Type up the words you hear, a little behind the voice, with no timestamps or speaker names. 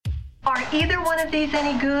either one of these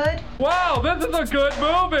any good? Wow, this is a good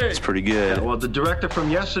movie! It's pretty good. Yeah, well, the director from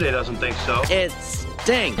yesterday doesn't think so. It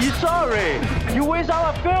stinks. You sorry? You waste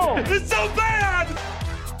our film. It's so bad!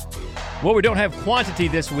 Well, we don't have quantity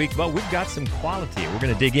this week, but we've got some quality. We're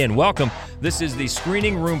going to dig in. Welcome. This is the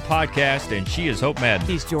Screening Room Podcast, and she is Hope Madden.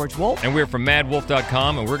 He's George Wolf. And we're from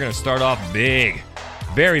madwolf.com, and we're going to start off big,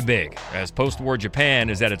 very big, as post-war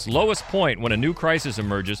Japan is at its lowest point when a new crisis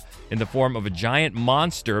emerges in the form of a giant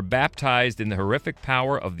monster baptized in the horrific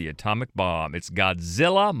power of the atomic bomb. It's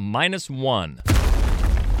Godzilla -1.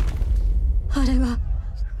 あれは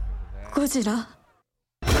ゴジラ。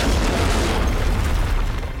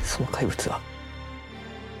その怪物は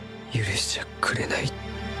許しちゃくれない。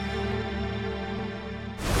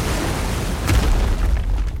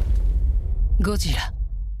ゴジラ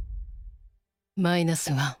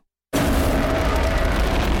-1。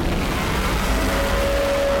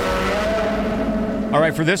All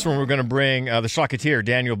right, for this one, we're going to bring the Schlocketeer,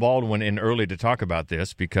 Daniel Baldwin, in early to talk about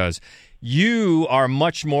this because you are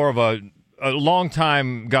much more of a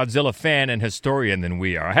longtime Godzilla fan and historian than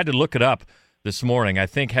we are. I had to look it up this morning. I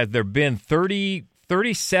think, has there been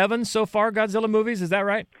 37 so far Godzilla movies? Is that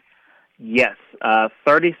right? Yes,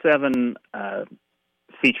 37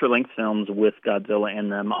 feature-length films with Godzilla in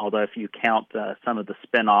them, although if you count some of the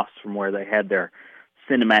spin-offs from where they had their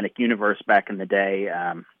cinematic universe back in the day,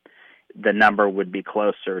 the number would be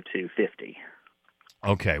closer to 50.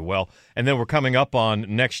 Okay, well, and then we're coming up on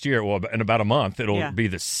next year, well, in about a month, it'll be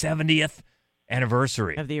the 70th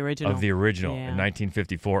anniversary of the original in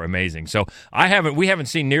 1954. Amazing. So we haven't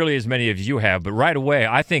seen nearly as many as you have, but right away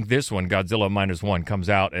I think this one, Godzilla -1, comes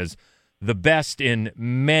out as the best in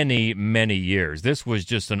many, many years. This was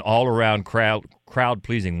just an all-around crowd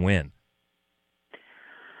pleasing win.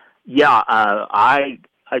 Yeah, I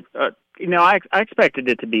expected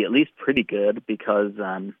it to be at least pretty good because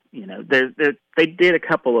they did a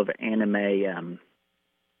couple of anime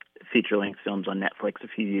feature-length films on Netflix a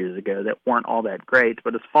few years ago that weren't all that great.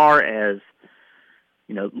 But as far as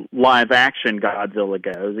live-action Godzilla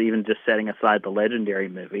goes, even just setting aside the legendary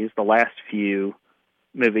movies, the last few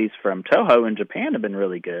movies from Toho in Japan have been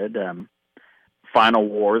really good. Final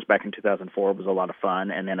Wars back in 2004 was a lot of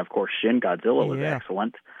fun, and then of course Shin Godzilla was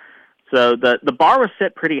excellent. So the bar was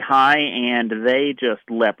set pretty high, and they just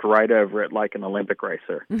leapt right over it like an Olympic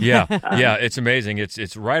racer. Yeah, it's amazing.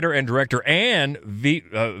 It's writer and director and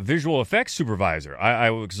visual effects supervisor. I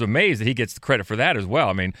was amazed that he gets the credit for that as well.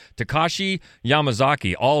 I mean, Takashi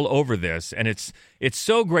Yamazaki all over this, and it's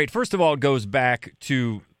so great. First of all, it goes back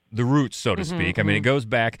to the roots, so to speak. I mean, it goes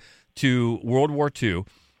back to World War II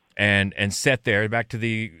and set there, back to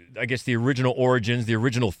the original origins, the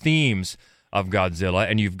original themes of Godzilla,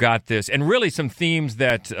 and you've got this, and really some themes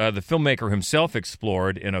that the filmmaker himself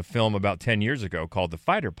explored in a film about 10 years ago called The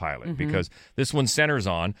Fighter Pilot, because this one centers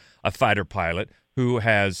on a fighter pilot who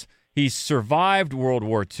he's survived World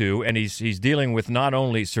War II, and he's dealing with not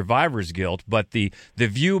only survivor's guilt, but the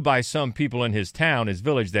view by some people in his town, his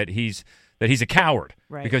village, that he's a coward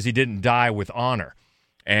because he didn't die with honor.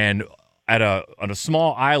 And on a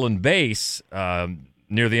small island base,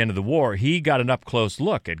 near the end of the war, he got an up-close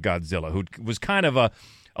look at Godzilla, who was kind of a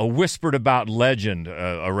whispered-about legend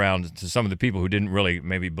around to some of the people who didn't really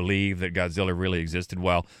maybe believe that Godzilla really existed.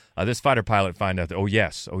 Well, this fighter pilot found out that, oh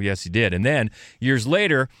yes, he did. And then, years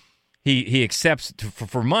later, he accepts,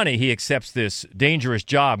 for money, he accepts this dangerous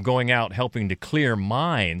job going out helping to clear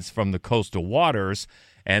mines from the coastal waters,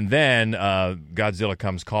 and then Godzilla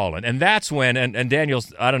comes calling. And that's when, and Daniel,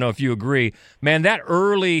 I don't know if you agree, man, that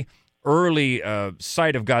early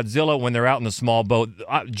sight of Godzilla when they're out in the small boat,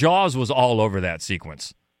 Jaws was all over that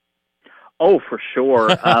sequence. Oh, for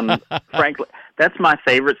sure. Frankly, that's my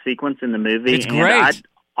favorite sequence in the movie. It's great.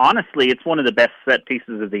 Honestly, it's one of the best set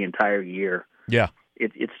pieces of the entire year. Yeah.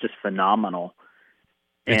 It's just phenomenal.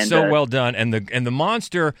 It's so well done. And the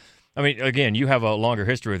monster, I mean, again, you have a longer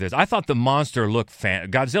history with this. I thought the monster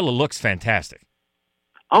Godzilla looks fantastic.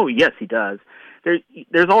 Oh, yes, he does.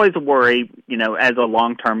 There's always a worry, as a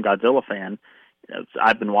long-term Godzilla fan.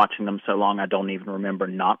 I've been watching them so long I don't even remember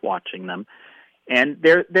not watching them. And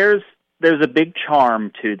there's a big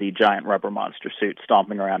charm to the giant rubber monster suit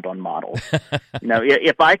stomping around on models.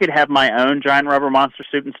 If I could have my own giant rubber monster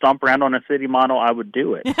suit and stomp around on a city model, I would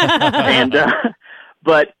do it.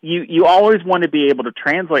 But you always want to be able to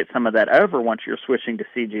translate some of that over once you're switching to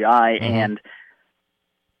CGI, and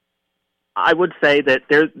I would say that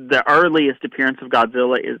the earliest appearance of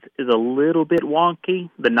Godzilla is a little bit wonky,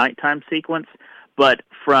 the nighttime sequence, but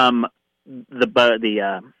from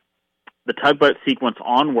the tugboat sequence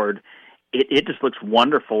onward, it just looks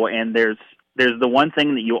wonderful, and there's there's the one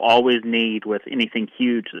thing that you always need with anything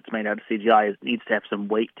huge that's made out of CGI is it needs to have some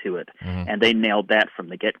weight to it, and they nailed that from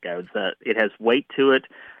the get-go. It has weight to it.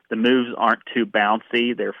 The moves aren't too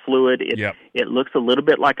bouncy; they're fluid. It looks a little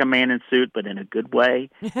bit like a man in suit, but in a good way.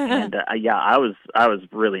 And I was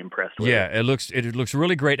really impressed with it. Yeah, it looks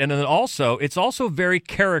really great, and then also it's also very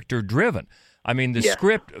character driven. I mean, the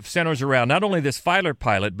script centers around not only this fighter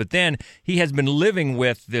pilot, but then he has been living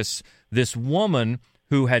with this woman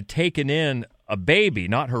who had taken in a baby,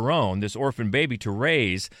 not her own, this orphan baby to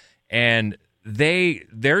raise, and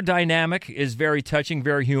their dynamic is very touching,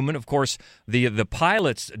 very human. Of course, the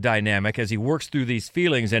pilot's dynamic as he works through these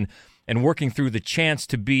feelings and working through the chance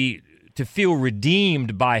to feel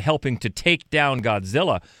redeemed by helping to take down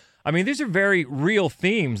Godzilla. I mean, these are very real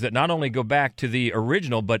themes that not only go back to the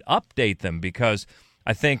original but update them, because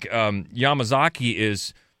I think Yamazaki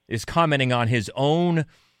is commenting on his own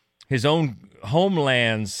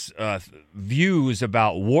homeland's views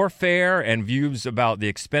about warfare and views about the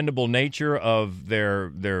expendable nature of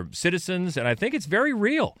their citizens, and I think it's very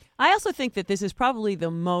real. I also think that this is probably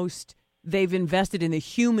the most they've invested in the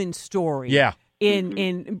human story. Yeah.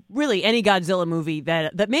 In really any Godzilla movie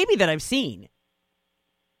that I've seen.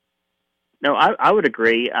 No, I would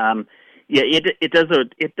agree. It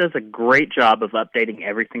does a great job of updating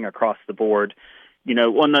everything across the board. You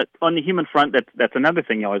know, on the human front, that's another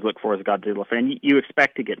thing you always look for as a Godzilla fan. You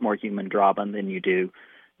expect to get more human drama than you do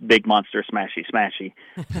big monster smashy.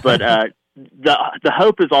 But the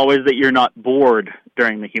hope is always that you're not bored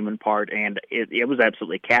during the human part, and it was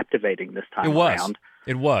absolutely captivating this time around.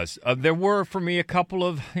 It was. There were, for me, a couple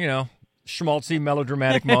of, schmaltzy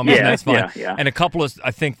melodramatic moments, and that's fine. Yeah. And a couple of,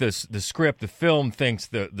 I think the script, the film thinks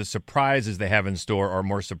the surprises they have in store are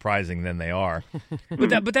more surprising than they are.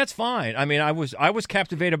 But that's fine. I mean, I was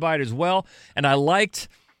captivated by it as well, and I liked,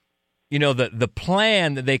 the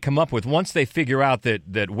plan that they come up with once they figure out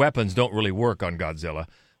that weapons don't really work on Godzilla.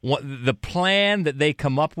 The plan that they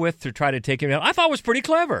come up with to try to take him down, I thought was pretty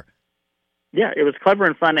clever. Yeah, it was clever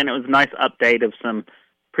and fun, and it was a nice update of some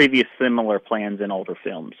previous similar plans in older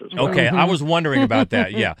films as well. Okay, I was wondering about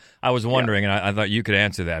that. Yeah, I was wondering, and I thought you could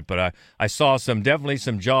answer that. But I saw definitely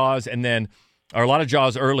some Jaws, and then a lot of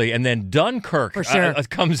Jaws early, and then Dunkirk for sure.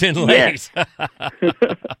 Comes in late. Yes.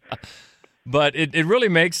 But it really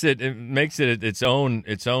makes it its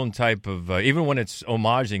own type of even when it's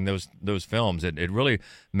homaging those films, it really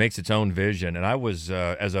makes its own vision. And I was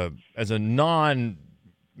as a non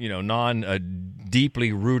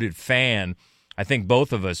deeply rooted fan, I think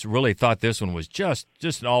both of us really thought this one was just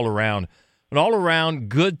an all around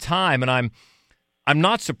good time, and I'm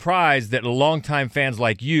not surprised that longtime fans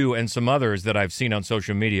like you and some others that I've seen on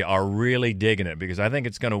social media are really digging it, because I think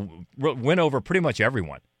it's going to win over pretty much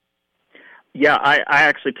everyone. Yeah, I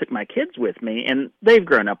actually took my kids with me, and they've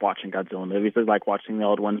grown up watching Godzilla movies. They like watching the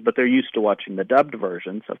old ones, but they're used to watching the dubbed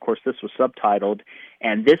versions. Of course, this was subtitled,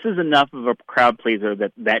 and this is enough of a crowd pleaser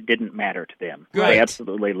that didn't matter to them. Good. They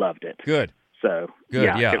absolutely loved it. Good. So, good.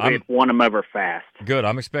 It won them over fast. Good.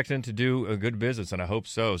 I'm expecting to do a good business, and I hope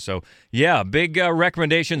so. So, yeah, big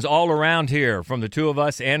recommendations all around here from the two of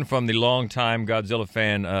us and from the longtime Godzilla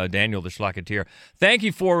fan, Daniel the Schlocketeer. Thank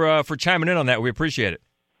you for chiming in on that. We appreciate it.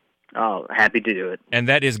 Oh, happy to do it. And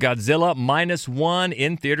that is Godzilla -1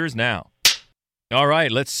 in theaters now. All right,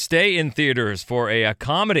 let's stay in theaters for a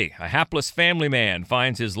comedy. A hapless family man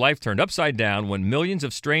finds his life turned upside down when millions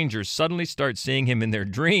of strangers suddenly start seeing him in their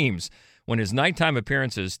dreams. When his nighttime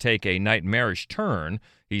appearances take a nightmarish turn,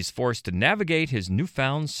 he's forced to navigate his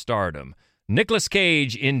newfound stardom. Nic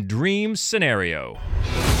Cage in Dream Scenario.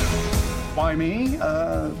 Why me?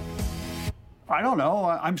 I don't know.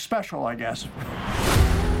 I'm special, I guess.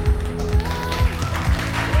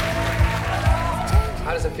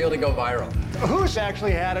 How does it feel to go viral? Who's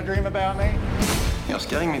actually had a dream about me? You're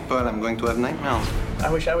scaring me, Paul. I'm going to have nightmares. I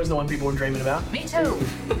wish I was the one people were dreaming about. Me too.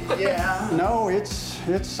 Yeah. No, it's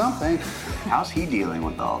something. How's he dealing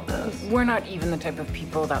with all this? We're not even the type of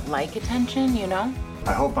people that like attention,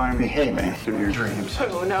 I hope I'm behaving through your dreams.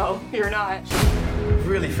 Oh, no, you're not. I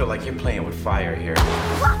really feel like you're playing with fire here.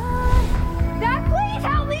 Dad, please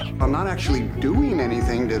help me! I'm not actually doing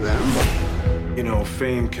anything to them.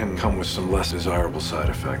 Fame can come with some less desirable side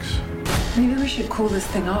effects. Maybe we should cool this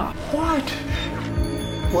thing off. What?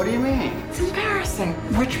 What do you mean? It's embarrassing.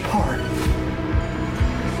 Which part?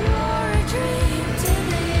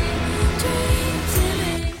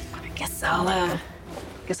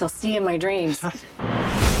 I guess I'll see you in my dreams.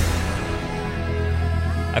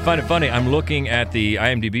 I find it funny. I'm looking at the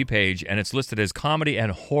IMDb page, and it's listed as comedy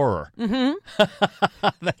and horror. Mm-hmm.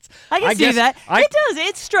 I can see that. It does.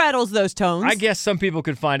 It straddles those tones. I guess some people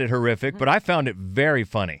could find it horrific, but I found it very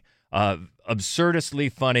funny.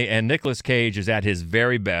 absurdistly funny, and Nicolas Cage is at his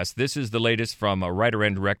very best. This is the latest from writer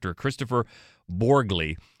and director Christopher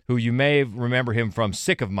Borgli, who you may remember him from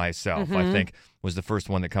Sick of Myself, I think was the first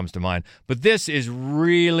one that comes to mind. But this is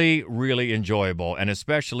really, really enjoyable, and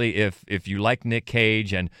especially if you like Nic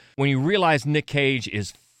Cage, and when you realize Nic Cage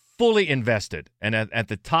is fully invested and at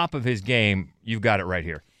the top of his game, you've got it right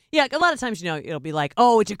here. Yeah, a lot of times, it'll be like,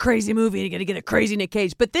 oh, it's a crazy movie and you're going to get a crazy Nic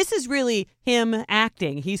Cage. But this is really him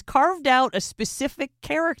acting. He's carved out a specific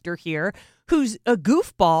character here who's a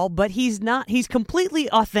goofball, but he's not. He's completely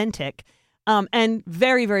authentic and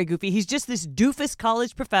very, very goofy. He's just this doofus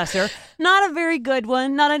college professor, not a very good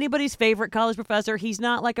one, not anybody's favorite college professor. He's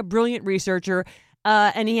not like a brilliant researcher,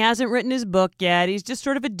 and he hasn't written his book yet. He's just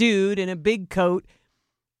sort of a dude in a big coat.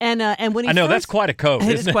 And when he that's quite a coat.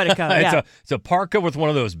 It is quite a coat. Yeah. It's a parka with one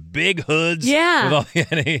of those big hoods. Yeah.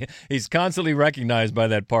 He's constantly recognized by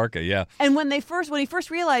that parka. Yeah. And when he first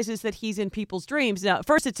realizes that he's in people's dreams, now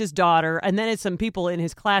first it's his daughter, and then it's some people in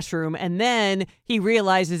his classroom, and then he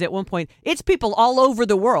realizes at one point it's people all over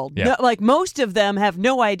the world. Yeah. Like most of them have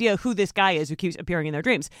no idea who this guy is who keeps appearing in their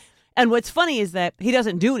dreams. And what's funny is that he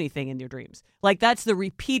doesn't do anything in your dreams. Like, that's the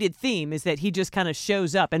repeated theme, is that he just kind of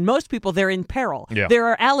shows up. And most people, they're in peril. Yeah. There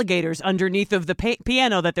are alligators underneath of the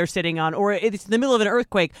piano that they're sitting on, or it's in the middle of an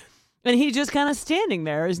earthquake. And he's just kind of standing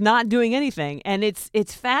there, is not doing anything. And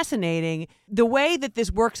it's fascinating the way that this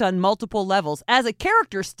works on multiple levels. As a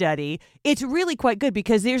character study, it's really quite good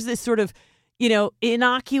because there's this sort of,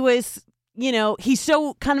 innocuous... he's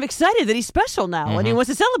so kind of excited that he's special now, and he wants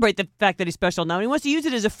to celebrate the fact that he's special now, and he wants to use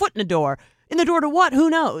it as a foot in the door. In the door to what? Who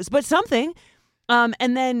knows? But something.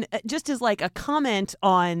 And then just as like a comment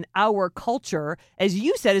on our culture, as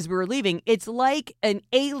you said as we were leaving, it's like an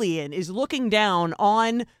alien is looking down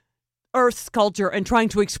on Earth's culture and trying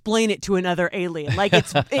to explain it to another alien. Like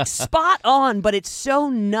it's spot on, but it's so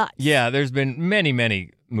nuts. Yeah, there's been many,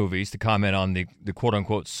 many movies to comment on the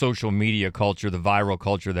quote-unquote social media culture, the viral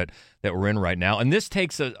culture that we're in right now. And this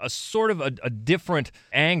takes a sort of a different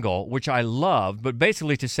angle, which I love, but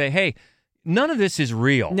basically to say, hey, none of this is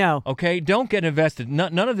real. No. Okay? Don't get invested.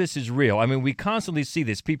 None of this is real. I mean, we constantly see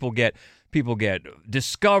this. People get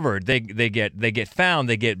discovered. They get found.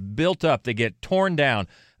 They get built up. They get torn down.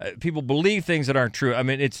 People believe things that aren't true. I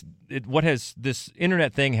mean, what has this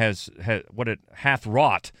internet thing has what it hath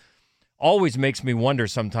wrought always makes me wonder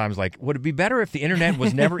sometimes, like, would it be better if the internet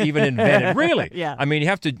was never even invented? Really? Yeah. I mean, you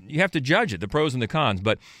have to judge it, the pros and the cons.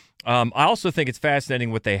 But I also think it's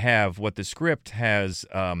fascinating what the script has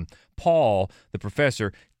Paul, the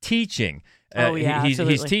professor, teaching.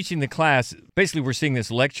 He's teaching the class. Basically, we're seeing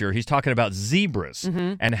this lecture. He's talking about zebras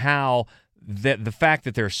and how the fact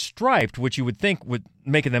that they're striped, which you would think would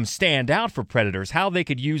make them stand out for predators, how they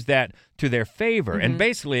could use that to their favor. And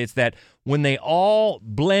basically, it's that when they all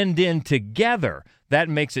blend in together, that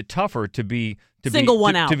makes it tougher to single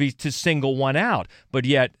one out. But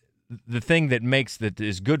yet, the thing that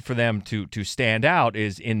is good for them to stand out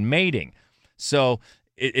is in mating. So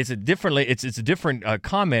it's a different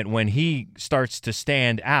comment when he starts to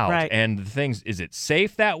stand out. Right. And the things, is it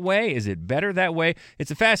safe that way? Is it better that way?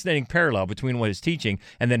 It's a fascinating parallel between what he's teaching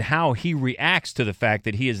and then how he reacts to the fact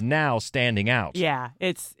that he is now standing out. Yeah,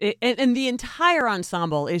 and the entire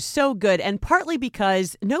ensemble is so good, and partly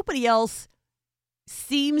because nobody else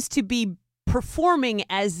seems to be performing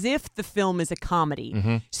as if the film is a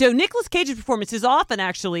comedy. So Nicolas Cage's performance is often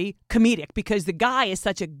actually comedic because the guy is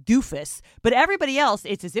such a doofus, but everybody else,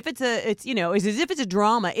 it's as if it's a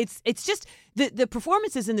drama. It's just the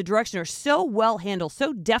performances and the direction are so well handled,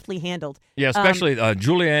 so deftly handled. Yeah, especially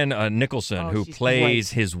Julianne Nicholson, who plays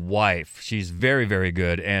great. his wife. She's very, very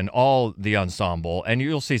good, and all the ensemble. And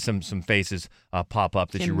you'll see some faces pop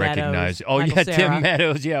up that Tim you Meadows, recognize. Oh, Michael yeah, Cera. Tim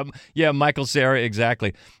Meadows. Yeah, Michael Cera,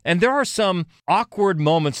 exactly. And there are some awkward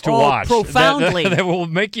moments to watch profoundly that will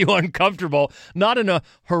make you uncomfortable, not in a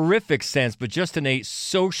horrific sense, but just in a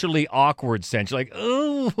socially awkward sense. You're like,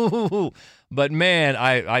 ooh. But man,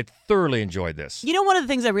 I thoroughly enjoyed this. You know, one of the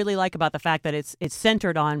things I really like about the fact that it's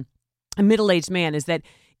centered on a middle-aged man is that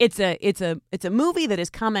it's a movie that is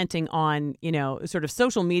commenting on, sort of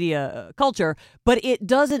social media culture, but it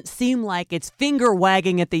doesn't seem like it's finger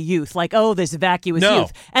wagging at the youth, like, oh, this vacuous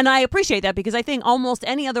youth. And I appreciate that because I think almost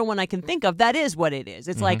any other one I can think of, that is what it is.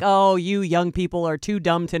 It's like, oh, you young people are too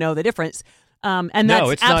dumb to know the difference. And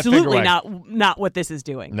that's absolutely not what this is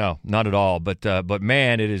doing. No, not at all. But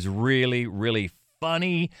man, it is really, really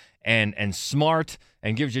funny and smart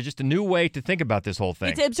and gives you just a new way to think about this whole thing.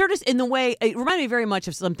 It's absurdist in the way, it reminded me very much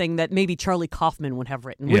of something that maybe Charlie Kaufman would have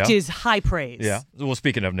written, which is high praise. Yeah. Well,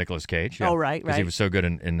 speaking of Nicolas Cage. Yeah, oh, right. Because he was so good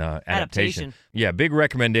in adaptation. Yeah, big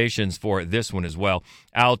recommendations for this one as well.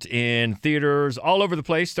 Out in theaters all over the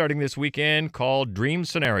place starting this weekend, called Dream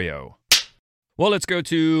Scenario. Well, let's go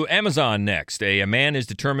to Amazon next. A man is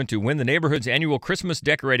determined to win the neighborhood's annual Christmas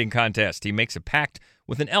decorating contest. He makes a pact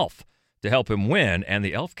with an elf to help him win, and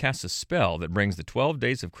the elf casts a spell that brings the 12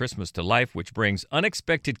 days of Christmas to life, which brings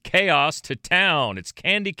unexpected chaos to town. It's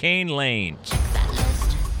Candy Cane Lane. Check that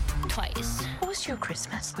list twice. What was your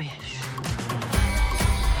Christmas wish?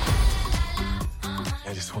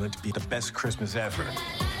 I just want it to be the best Christmas ever.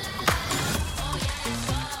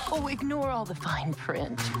 Oh, ignore all the fine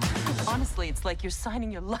print. Honestly, it's like you're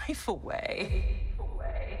signing your life away.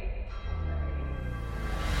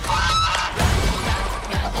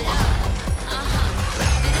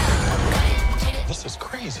 This is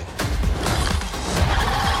crazy.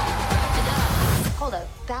 Hold up,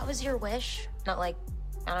 that was your wish? Not like,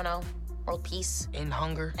 I don't know, world peace? End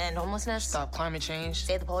hunger. And homelessness? Stop climate change.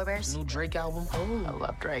 Save the polar bears? New Drake album. Oh, I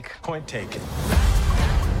love Drake. Point taken.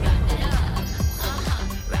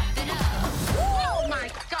 Oh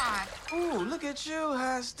my God! Ooh, look at you,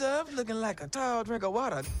 hot stuff, looking like a tall drink of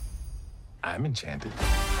water. I'm enchanted.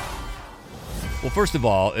 Well, first of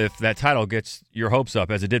all, if that title gets your hopes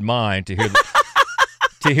up, as it did mine, to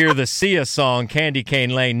hear the Sia song "Candy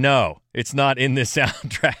Cane Lane," no, it's not in this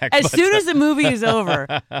soundtrack. As soon as the movie is over,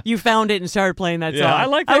 you found it and started playing that song. Yeah, I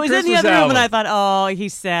like that I was Christmas in the other album. room and I thought, oh,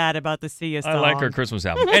 he's sad about the Sia song. I like her Christmas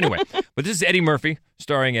album. Anyway, but this is Eddie Murphy,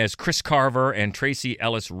 starring as Chris Carver, and Tracy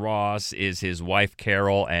Ellis Ross is his wife,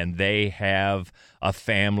 Carol, and they have a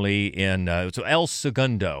family in El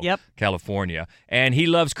Segundo, California. And he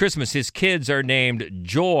loves Christmas. His kids are named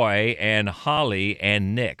Joy and Holly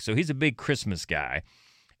and Nick. So he's a big Christmas guy.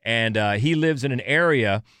 And he lives in an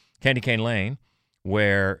area, Candy Cane Lane,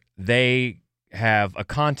 where they have a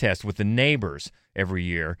contest with the neighbors every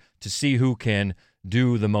year to see who can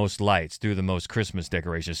do the most lights, do the most Christmas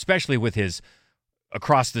decorations, especially with his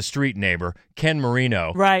across the street neighbor, Ken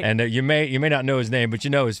Marino. Right. And you may not know his name, but you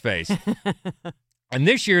know his face. And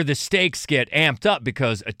this year the stakes get amped up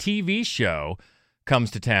because a TV show comes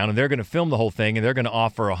to town, and they're going to film the whole thing, and they're going to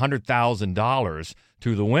offer $100,000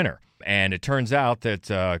 to the winner. And it turns out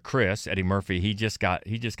that Chris, Eddie Murphy, he just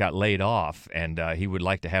got laid off, and he would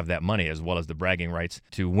like to have that money as well as the bragging rights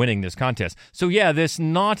to winning this contest. So yeah, this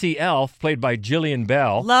naughty elf played by Jillian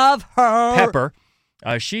Bell, love her, Pepper.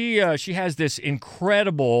 She has this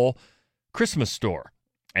incredible Christmas store,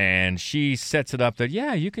 and she sets it up that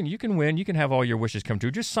you can win, you can have all your wishes come true.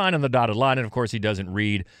 Just sign on the dotted line, and of course he doesn't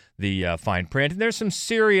read the fine print. And there's some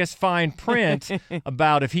serious fine print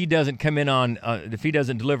about if he doesn't come in on if he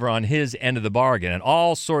doesn't deliver on his end of the bargain, and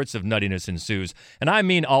all sorts of nuttiness ensues. And I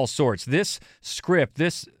mean all sorts. This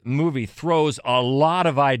movie throws a lot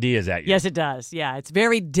of ideas at you. Yes, it does. Yeah, it's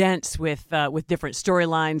very dense with different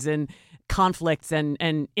storylines and conflicts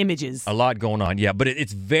and images. A lot going on, yeah. But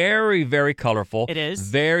it's very, very colorful. It is.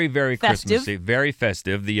 Very, very festive. Christmassy, very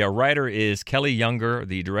festive. The writer is Kelly Younger.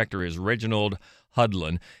 The director is Reginald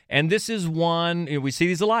Hudlin. And this is one, we see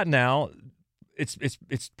these a lot now.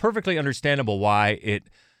 It's perfectly understandable why it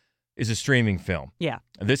is a streaming film. Yeah.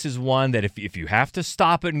 This is one that if you have to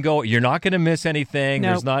stop it and go, you're not going to miss anything. Nope.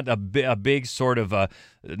 There's not a big sort of a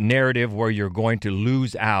narrative where you're going to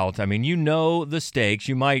lose out. I mean, you know the stakes.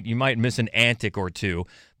 You might miss an antic or two,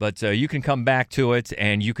 but you can come back to it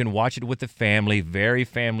and you can watch it with the family. Very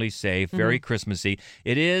family safe, very Christmassy.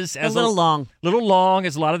 It is a little long. Little long,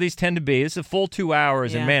 as a lot of these tend to be. It's a full 2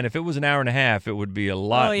 hours, and man, if it was an hour and a half, it would be a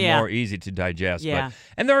lot more easy to digest. Yeah.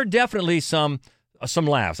 And there are definitely some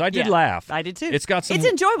laughs. I did laugh. I did too. It's got some. It's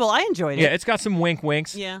enjoyable. I enjoyed it. Yeah, it's got some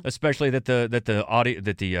winks. Yeah. Especially that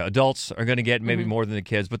the adults are going to get maybe more than the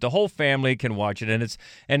kids, but the whole family can watch it,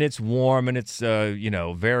 and it's warm, and it's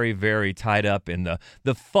very, very tied up in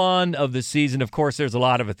the fun of the season. Of course, there's a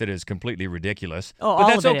lot of it that is completely ridiculous. Oh, but all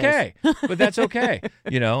that's of it okay. But that's okay.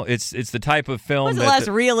 It's the type of film. What's the last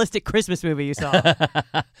realistic Christmas movie you saw?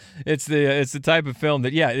 It's the type of film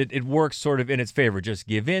that it works sort of in its favor. Just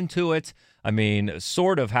give in to it. I mean,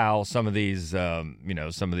 sort of how some of these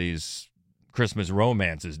Christmas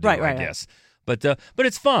romances do, I guess. But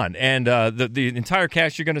it's fun, and the entire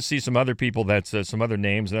cast, you're going to see some other people some other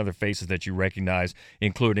names and other faces that you recognize,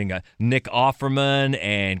 including Nick Offerman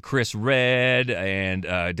and Chris Redd and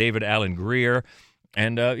David Alan Grier,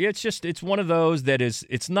 and it's one of those that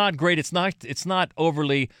it's not great, it's not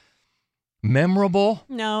overly memorable,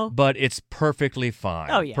 no, but it's perfectly fine.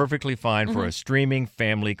 Oh yeah, perfectly fine for a streaming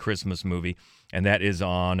family Christmas movie. and that is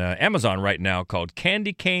on Amazon right now called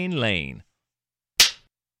Candy Cane Lane.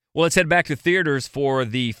 Well, let's head back to theaters for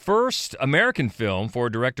the first American film for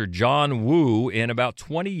director John Woo in about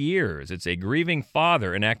 20 years. It's a grieving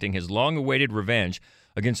father enacting his long-awaited revenge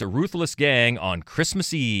against a ruthless gang on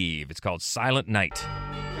Christmas Eve. It's called Silent Night. Shots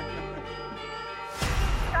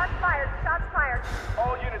fired. Shots fired.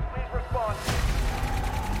 All units, please respond.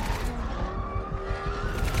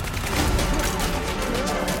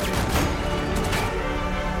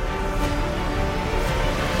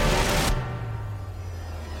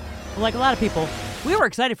 Like a lot of people, we were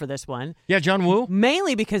excited for this one. Yeah, John Woo.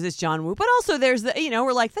 Mainly because it's John Woo, but also there's the,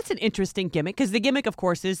 we're like, that's an interesting gimmick, because the gimmick, of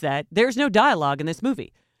course, is that there's no dialogue in this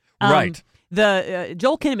movie. Right. The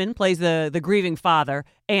Joel Kinnaman plays the grieving father,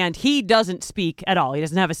 and he doesn't speak at all. He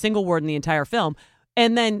doesn't have a single word in the entire film.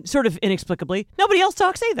 And then, sort of inexplicably, nobody else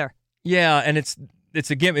talks either. Yeah, and it's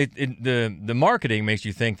a gimmick. The marketing makes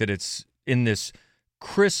you think that it's in this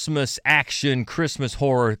Christmas action, Christmas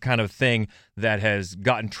horror kind of thing that has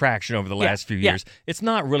gotten traction over the last few years. It's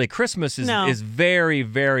not really. Christmas is very,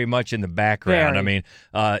 very much in the background. Very. I mean,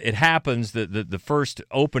 it happens the first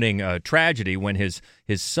opening tragedy when his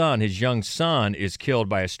young son is killed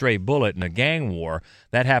by a stray bullet in a gang war.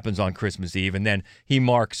 That happens on Christmas Eve, and then he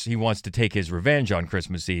wants to take his revenge on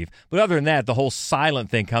Christmas Eve. But other than that, the whole silent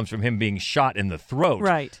thing comes from him being shot in the throat.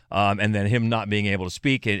 Right. And then him not being able to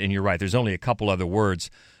speak. And you're right, there's only a couple other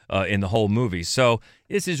words in the whole movie. So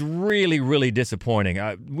this is really, really disappointing.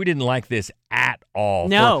 We didn't like this at all.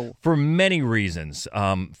 No. For many reasons.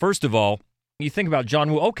 First of all, you think about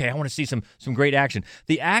John Woo, okay, I want to see some great action.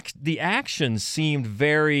 The action seemed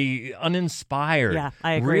very uninspired. Yeah,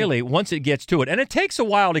 I agree. Really, once it gets to it. And it takes a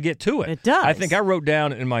while to get to it. It does. I think I wrote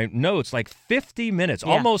down in my notes like 50 minutes,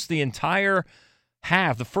 almost the entire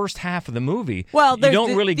the first half of the movie. Well, you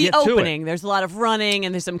don't really get the to it. opening. There's a lot of running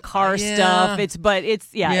and there's some car stuff.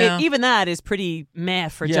 Even that is pretty meh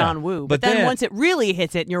for John Woo. But then once it really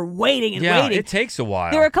hits it, and you're waiting and waiting, it takes a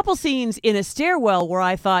while. There are a couple scenes in a stairwell where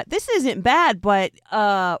I thought this isn't bad, but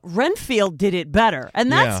Renfield did it better,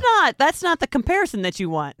 and that's not the comparison that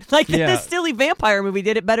you want. Like this silly vampire movie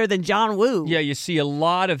did it better than John Woo. Yeah, you see a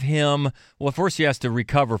lot of him. Well, first he has to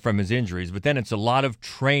recover from his injuries, but then it's a lot of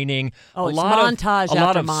training. Oh, it's montage. A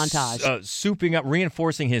lot of souping up,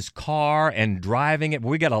 reinforcing his car and driving it.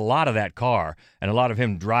 We got a lot of that car and a lot of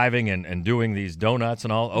him driving and doing these donuts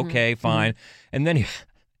and all. Okay, fine. And then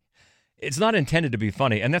it's not intended to be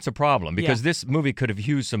funny, and that's a problem because this movie could have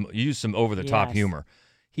used some over-the-top humor.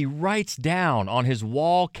 He writes down on his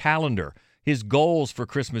wall calendar his goals for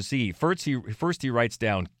Christmas Eve. First he writes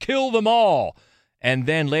down, kill them all. And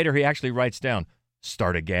then later he actually writes down,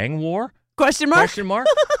 start a gang war? Question mark?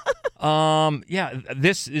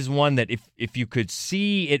 This is one that if you could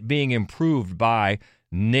see it being improved by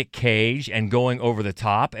Nic Cage and going over the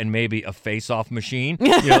top and maybe a face-off machine.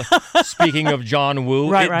 Speaking of John Woo,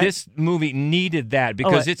 this movie needed that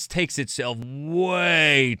because it takes itself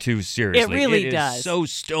way too seriously. It really does. Is so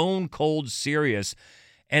stone cold serious.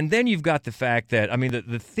 And then you've got the fact that,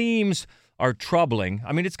 the themes are troubling.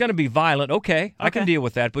 It's going to be violent. Okay, I can deal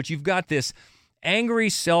with that. But you've got this angry,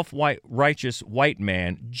 self-righteous white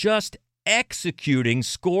man just executing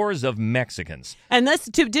scores of Mexicans. And that's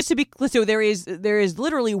just to be clear. So there is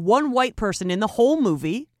literally one white person in the whole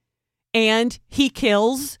movie, and he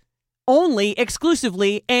kills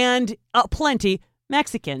exclusively and plenty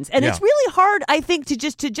Mexicans. And it's really hard, I think, to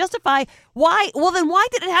justify why. Well, then why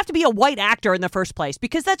did it have to be a white actor in the first place?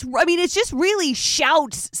 Because it's just really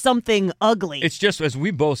shouts something ugly. It's just, as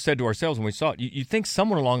we both said to ourselves when we saw it, you think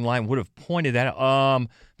someone along the line would have pointed that out.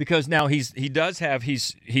 Because now he's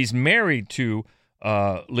married to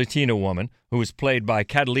a Latina woman who is played by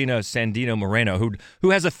Catalina Sandino Moreno,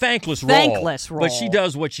 who has a thankless role. But she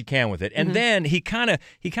does what she can with it. And then he kind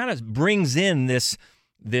of brings in this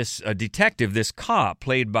detective, this cop,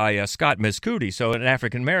 played by Scott Mescudi, so an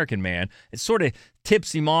African-American man. It sort of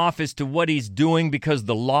tips him off as to what he's doing because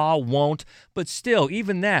the law won't. But still,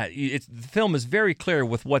 even that, the film is very clear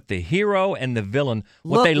with what the hero and the villain,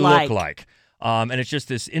 look like. And it's just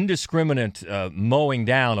this indiscriminate mowing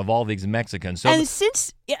down of all these Mexicans. So I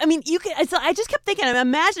just kept thinking, I'm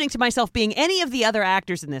imagining to myself being any of the other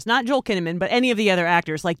actors in this, not Joel Kinnaman, but any of the other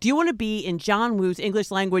actors. Like, do you want to be in John Woo's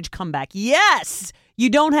English language comeback? Yes!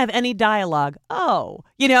 You don't have any dialogue.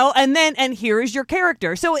 And here is your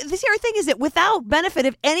character. So this other thing is that without benefit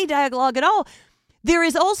of any dialogue at all, there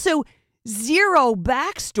is also zero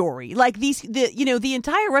backstory. Like the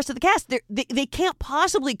entire rest of the cast, they can't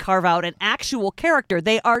possibly carve out an actual character.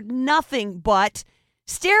 They are nothing but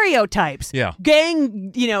stereotypes. Yeah.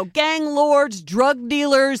 Gang lords, drug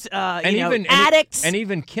dealers, addicts. And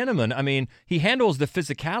even Kinnaman, I mean, he handles the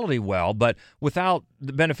physicality well, but without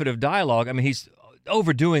the benefit of dialogue, I mean, he's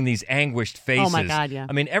overdoing these anguished faces. Oh, my God, yeah.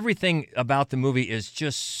 I mean, everything about the movie is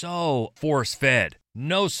just so force-fed.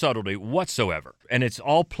 No subtlety whatsoever. And it's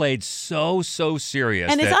all played so serious.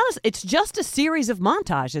 And it's just a series of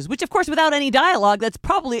montages, which, of course, without any dialogue, that's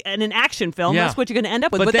probably in an action film. Yeah. That's what you're going to end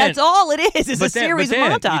up with. But that's all it is a series of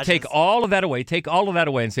montages. You take all of that away,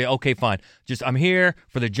 and say, okay, fine. Just I'm here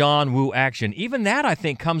for the John Woo action. Even that, I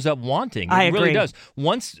think, comes up wanting. It really agree. does.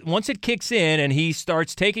 Once it kicks in and he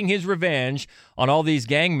starts taking his revenge on all these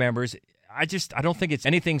gang members, I don't think it's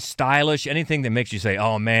anything stylish, anything that makes you say,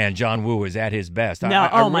 oh, man, John Woo is at his best. No,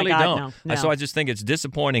 I my really God, don't. no. So I just think it's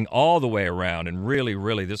disappointing all the way around. And really,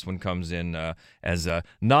 really, this one comes in as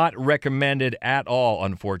not recommended at all,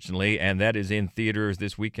 unfortunately. And that is in theaters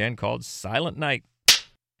this weekend, called Silent Night.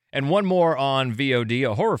 And one more on VOD,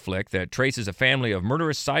 a horror flick that traces a family of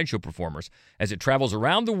murderous sideshow performers as it travels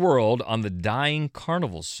around the world on the dying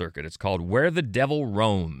carnival circuit. It's called Where the Devil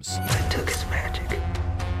Roams. I took his magic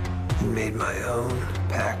and made my own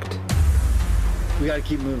pact. We gotta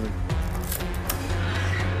keep moving.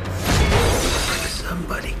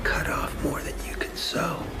 Somebody cut off more than you can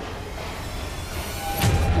sew.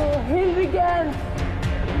 Oh, hit it again.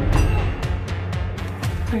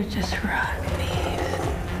 We're just rotten thieves.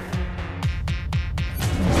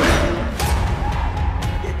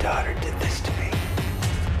 Your daughter did this to me.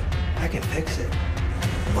 I can fix it.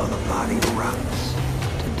 While the body rots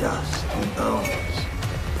to dust and bones,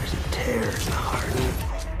 there's a tear in the heart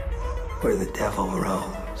where the devil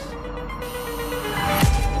roams.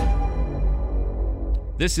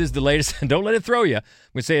 This is the latest. Don't let it throw you. I'm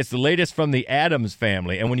going to say it's the latest from the Addams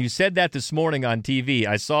Family. And when you said that this morning on TV,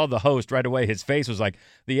 I saw the host right away. His face was like,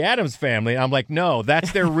 the Addams Family. I'm like, no,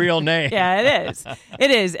 that's their real name. Yeah, it is.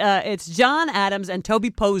 It is. It's John Adams and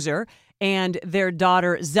Toby Poser and their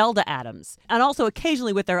daughter Zelda Adams, and also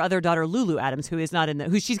occasionally with their other daughter Lulu Adams, who is not in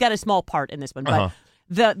who she's got a small part in this one, but.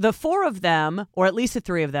 The four of them, or at least the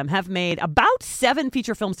three of them, have made about 7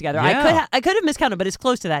 feature films together. Yeah. I could have miscounted, but it's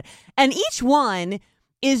close to that. And each one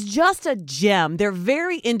is just a gem. They're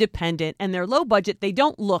very independent and they're low budget. They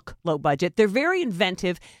don't look low budget. They're very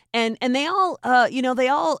inventive, and they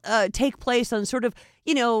all take place on sort of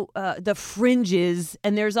the fringes.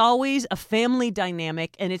 And there's always a family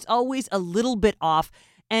dynamic, and it's always a little bit off,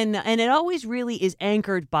 and it always really is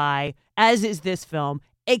anchored by, as is this film,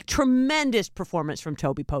 a tremendous performance from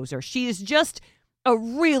Toby Poser. She is just a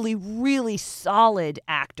really, really solid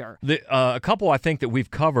actor. A couple I think that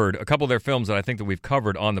we've covered, a couple of their films that I think that we've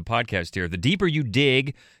covered on the podcast here. The Deeper You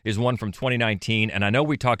Dig is one from 2019, and I know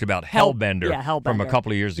we talked about Hellbender, from a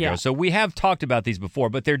couple of years ago. Yeah. So we have talked about these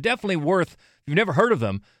before, but they're definitely worth, if you've never heard of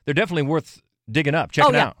them, they're definitely worth digging up,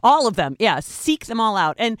 checking out. All of them. Yeah, seek them all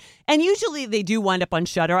out. And usually they do wind up on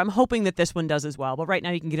Shudder. I'm hoping that this one does as well, but right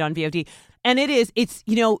now you can get it on VOD. And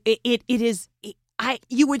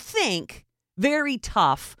you would think very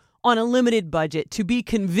tough on a limited budget to be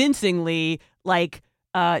convincingly like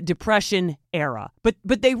Depression era. But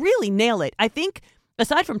they really nail it. I think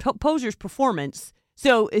aside from Poser's performance,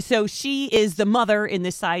 so she is the mother in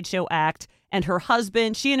this sideshow act, and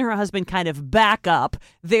she and her husband kind of back up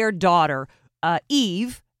their daughter,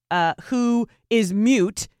 Eve, who is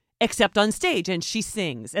mute except on stage, and she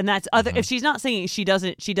sings. And that's other. If she's not singing, she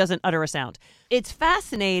doesn't utter a sound. It's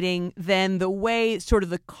fascinating then the way sort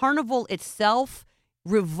of the carnival itself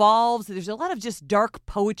revolves. There's a lot of just dark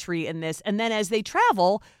poetry in this. And then as they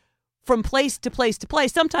travel from place to place to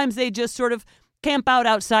place, sometimes they just sort of camp out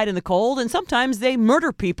outside in the cold, and sometimes they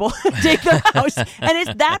murder people, take their house.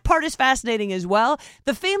 And that part is fascinating as well.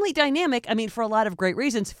 The family dynamic, I mean, for a lot of great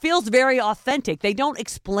reasons, feels very authentic. They don't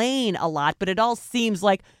explain a lot, but it all seems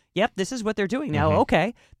like, yep, this is what they're doing now.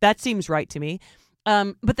 Okay, that seems right to me.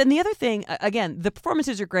 But then the other thing, again, the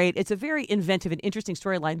performances are great. It's a very inventive and interesting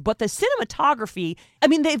storyline. But the cinematography, I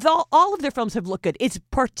mean, all of their films have looked good. It's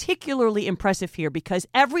particularly impressive here because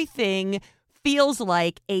everything feels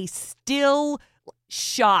like a still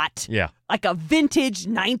shot, like a vintage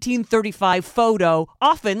 1935 photo,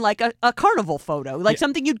 often like a carnival photo, like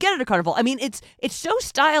something you'd get at a carnival. I mean, it's so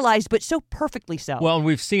stylized, but so perfectly so. Well, and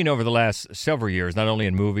we've seen over the last several years, not only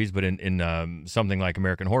in movies, but in something like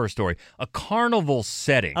American Horror Story, a carnival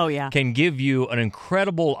setting can give you an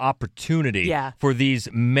incredible opportunity for these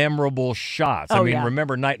memorable shots. I mean,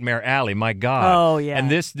 remember Nightmare Alley, my God. Oh, yeah. And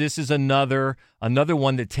this is another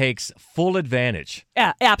one that takes full advantage.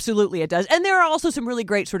 Yeah, absolutely it does. And there are also some really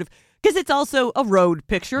great sort of, because it's also a road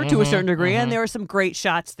picture to a certain degree, and there are some great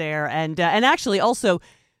shots there. And actually also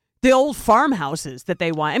the old farmhouses that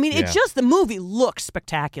they want. I mean, it's Yeah. just the movie looks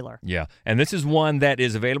spectacular. Yeah, and this is one that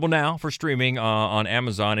is available now for streaming on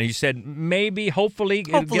Amazon. And you said maybe, hopefully, it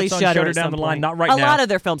gets on Shudder down the line. Not right now. A lot of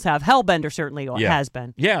their films have. Hellbender certainly has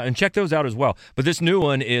been. Yeah, and check those out as well. But this new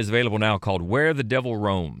one is available now called Where the Devil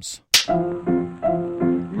Roams.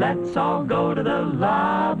 Let's all go to the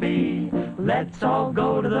lobby. Let's all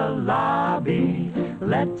go to the lobby.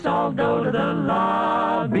 Let's all go to the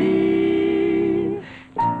lobby.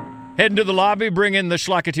 Heading to the lobby, bringing the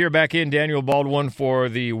Schlocketeer back in, Daniel Baldwin, for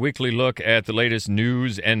the weekly look at the latest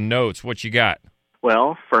news and notes. What you got?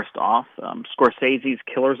 Well, first off, Scorsese's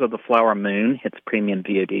Killers of the Flower Moon hits premium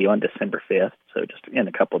VOD on December 5th, so just in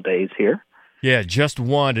a couple days here. Yeah, just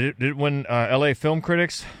won. Did it win L.A. Film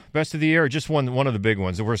Critics Best of the Year, or just won one of the big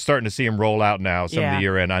ones? We're starting to see them roll out now, some of the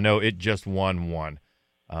year end. I know it just won one.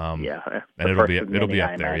 And it'll be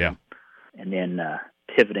up there, yeah. And then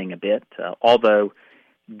pivoting a bit, although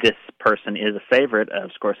this person is a favorite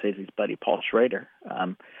of Scorsese's buddy Paul Schrader,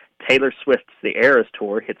 Taylor Swift's The Eras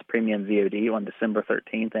Tour hits premium VOD on December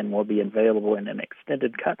 13th and will be available in an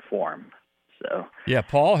extended cut form. So yeah,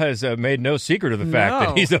 Paul has made no secret of the fact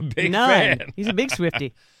that he's a big fan. He's a big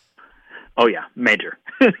Swiftie. Oh yeah, major.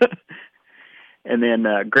 And then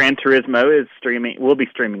Gran Turismo will be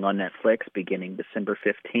streaming on Netflix beginning December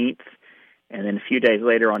 15th. And then a few days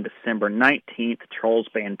later on December 19th, Trolls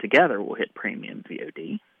Band Together will hit premium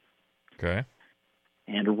VOD. Okay.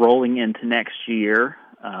 And rolling into next year,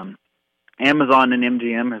 Amazon and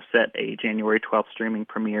MGM have set a January 12th streaming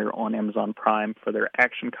premiere on Amazon Prime for their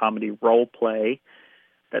action comedy Role Play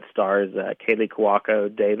that stars Kaylee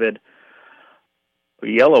Cuoco, David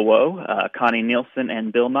Oyelowo, Connie Nielsen,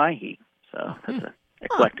 and Bill Nighy. So that's an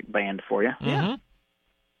eclectic band for you. Yeah.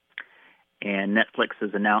 And Netflix has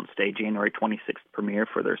announced a January 26th premiere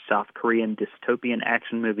for their South Korean dystopian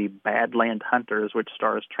action movie Badland Hunters, which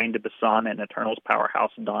stars Train to Busan and Eternals powerhouse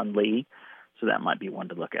Don Lee. So that might be one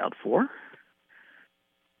to look out for.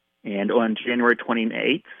 And on January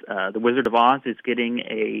 28th, The Wizard of Oz is getting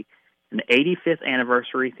an 85th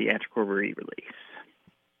anniversary theatrical re-release.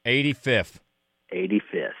 85th.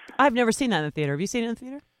 I've never seen that in the theater. Have you seen it in the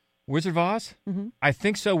theater? Wizard of Oz? Mm-hmm. I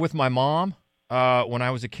think so, with my mom when I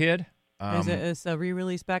was a kid. It's a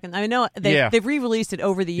re-release back in. I know they've re-released it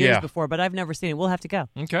over the years before, but I've never seen it. We'll have to go.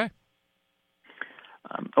 Okay.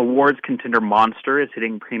 Awards contender Monster is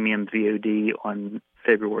hitting premium VOD on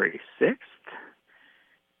February 6th.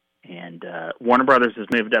 And Warner Brothers has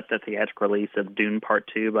moved up the theatrical release of Dune Part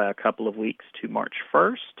 2 by a couple of weeks to March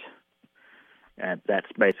 1st.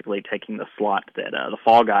 That's basically taking the slot that the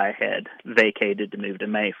Fall Guy had vacated to move to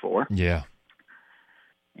May for. Yeah.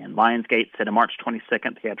 And Lionsgate set a March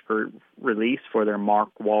 22nd theatrical release for their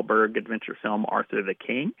Mark Wahlberg adventure film Arthur the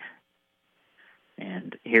King.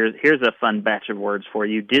 And here's a fun batch of words for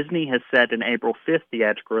you. Disney has set an April 5th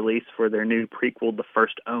theatrical release for their new prequel, The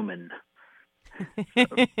First Omen.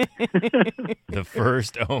 The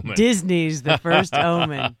First Omen. Disney's The First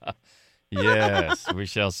Omen. Yes, we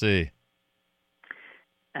shall see.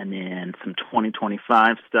 And then some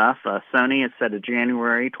 2025 stuff. Sony has set a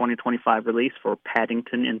January 2025 release for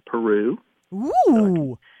Paddington in Peru. Ooh.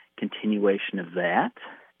 So continuation of that.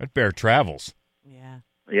 That bear travels. Yeah.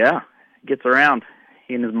 Yeah. Gets around.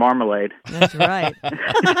 He and his marmalade. That's right.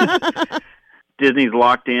 Disney's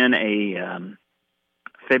locked in a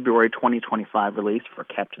February 2025 release for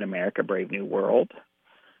Captain America Brave New World.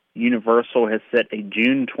 Universal has set a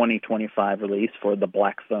June 2025 release for The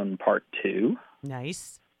Black Phone Part 2.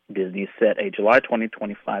 Nice. Disney set a July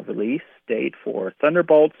 2025 release date for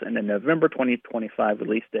Thunderbolts and a November 2025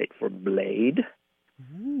 release date for Blade.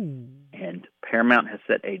 Ooh. And Paramount has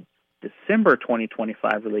set a December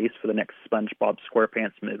 2025 release for the next SpongeBob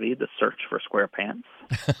SquarePants movie, The Search for SquarePants.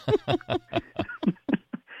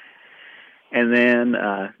 And then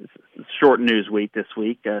short news week this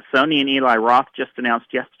week. Sony and Eli Roth just announced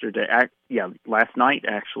last night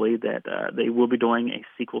actually, that they will be doing a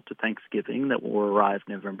sequel to Thanksgiving that will arrive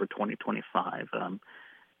November 2025.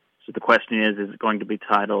 So the question is it going to be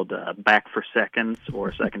titled Back for Seconds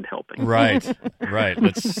or Second Helping? Right.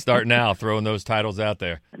 Let's start now throwing those titles out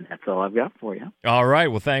there. And that's all I've got for you. All right.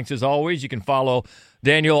 Well, thanks as always. You can follow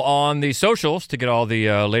Daniel on the socials to get all the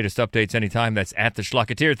latest updates anytime. That's at the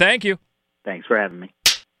Schlocketeer. Thank you. Thanks for having me.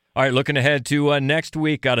 All right, looking ahead to next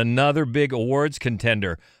week, got another big awards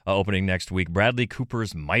contender opening next week, Bradley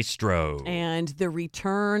Cooper's Maestro. And the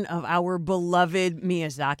return of our beloved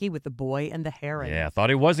Miyazaki with The Boy and the Heron. Yeah, thought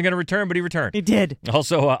he wasn't going to return, but he returned. He did.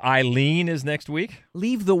 Also, Eileen is next week.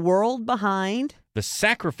 Leave the World Behind. The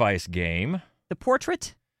Sacrifice Game. The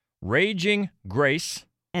Portrait. Raging Grace.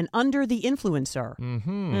 and Under the Influencer.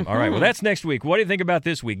 All right, well, that's next week. What do you think about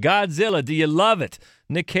this week? Godzilla, do you love it?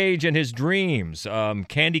 Nic Cage and his dreams,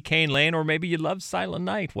 Candy Cane Lane, or maybe you love Silent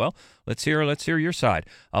Night. Well, let's hear your side.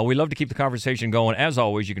 We love to keep the conversation going. As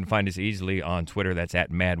always, you can find us easily on Twitter. That's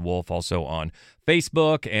at Mad Wolf. Also on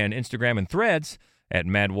Facebook and Instagram and Threads at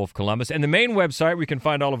Mad Wolf Columbus. And the main website, we can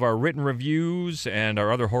find all of our written reviews and our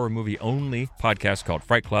other horror movie only podcast called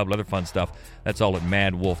Fright Club, other fun stuff. That's all at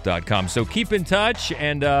madwolf.com. So keep in touch,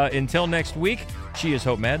 and until next week, she is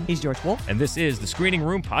Hope Madden. He's George Wolf. And this is the Screening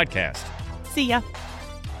Room Podcast. See ya.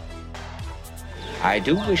 I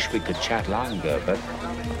do wish we could chat longer, but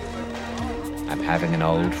I'm having an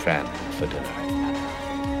old friend for dinner.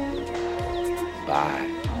 Bye.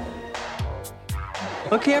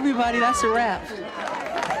 Okay, everybody, that's a wrap.